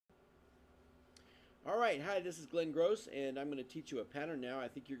Alright, hi, this is Glen Gross, and I'm going to teach you a pattern now I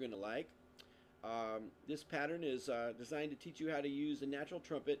think you're going to like. This pattern is designed to teach you how to use a natural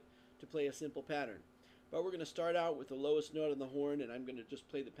trumpet to play a simple pattern. But we're going to start out with the lowest note on the horn, and I'm going to just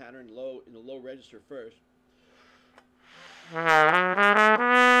play the pattern low in the low register first. Now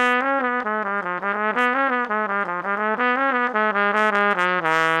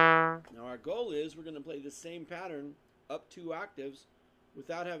our goal is we're going to play the same pattern up 2 octaves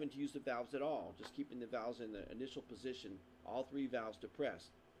without having to use the valves at all, just keeping the valves in the initial position, all 3 valves depressed.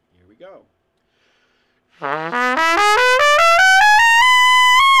 Here we go.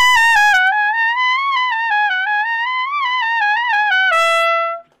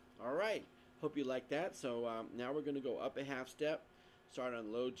 Alright, hope you like that. So now we're going to go up a half step, start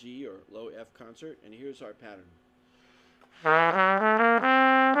on low G or low F concert, and here's our pattern. Now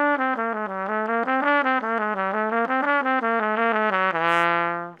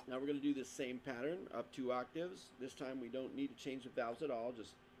we're going to do the same pattern up 2 octaves. This time we don't need to change the valves at all,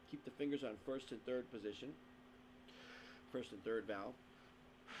 just keep the fingers on first and third position, first and third valve.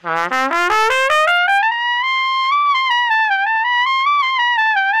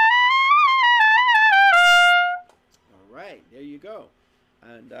 Alright, there you go.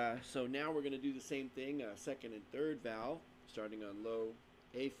 And so now we're going to do the same thing, second and third valve, starting on low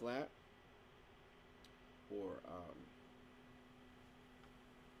A flat, or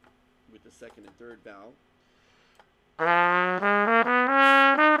with the second and third valve. Now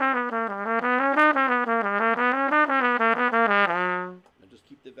just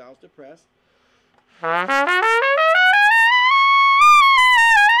keep the valves depressed.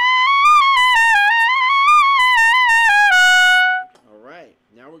 Alright,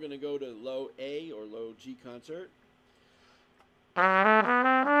 now we're going to go to low A or low G concert. And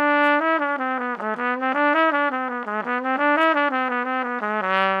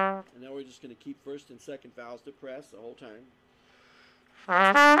now we're just going to keep first and second valves depressed the whole time.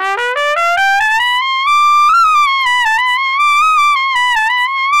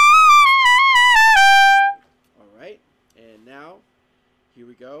 Alright, and now here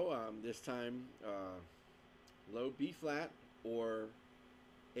we go. This time low B flat or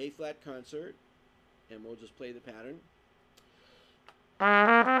A flat concert, and we'll just play the pattern.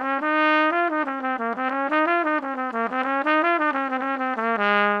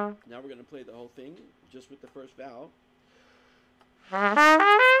 Now we're going to play the whole thing just with the first valve.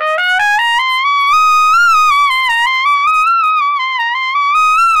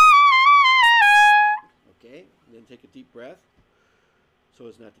 Okay, and then take a deep breath so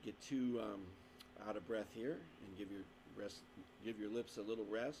as not to get too out of breath here, and give your lips a little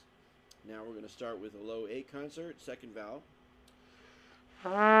rest. Now we're going to start with a low A concert, second valve. Now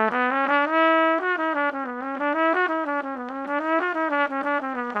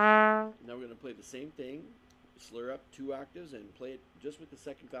we're going to play the same thing, slur up 2 octaves and play it just with the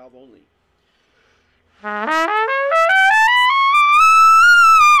second valve only. Now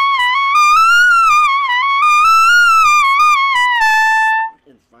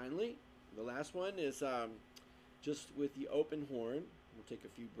and finally, the last one is just with the open horn. We'll take a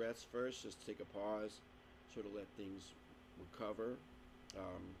few breaths first, just take a pause, sort of let things recover.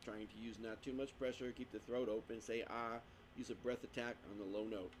 Trying to use not too much pressure, keep the throat open, say ah, use a breath attack on the low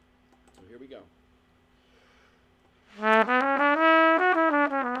note. So here we go. And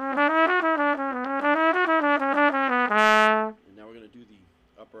now we're going to do the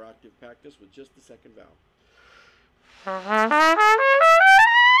upper octave practice with just the second valve.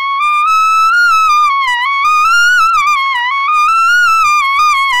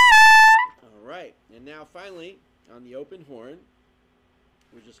 Alright, and now finally, on the open horn,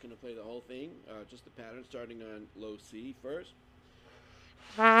 we're just going to play the whole thing, just the pattern starting on low C first.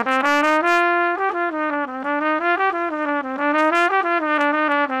 Now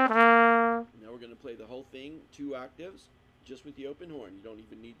we're going to play the whole thing 2 octaves, just with the open horn. You don't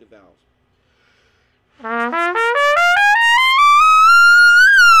even need the valves.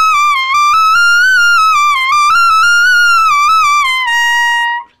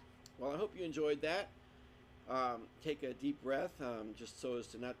 Well, I hope you enjoyed that. Take a deep breath, just so as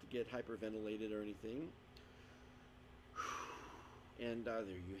to not to get hyperventilated or anything. And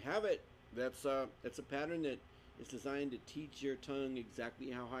there you have it. That's a pattern that is designed to teach your tongue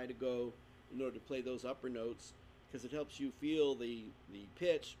exactly how high to go in order to play those upper notes, because it helps you feel the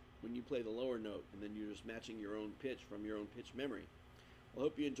pitch when you play the lower note, and then you're just matching your own pitch from your own pitch memory. Well, I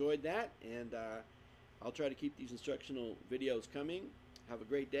hope you enjoyed that, and I'll try to keep these instructional videos coming. Have a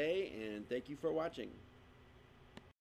great day, and thank you for watching.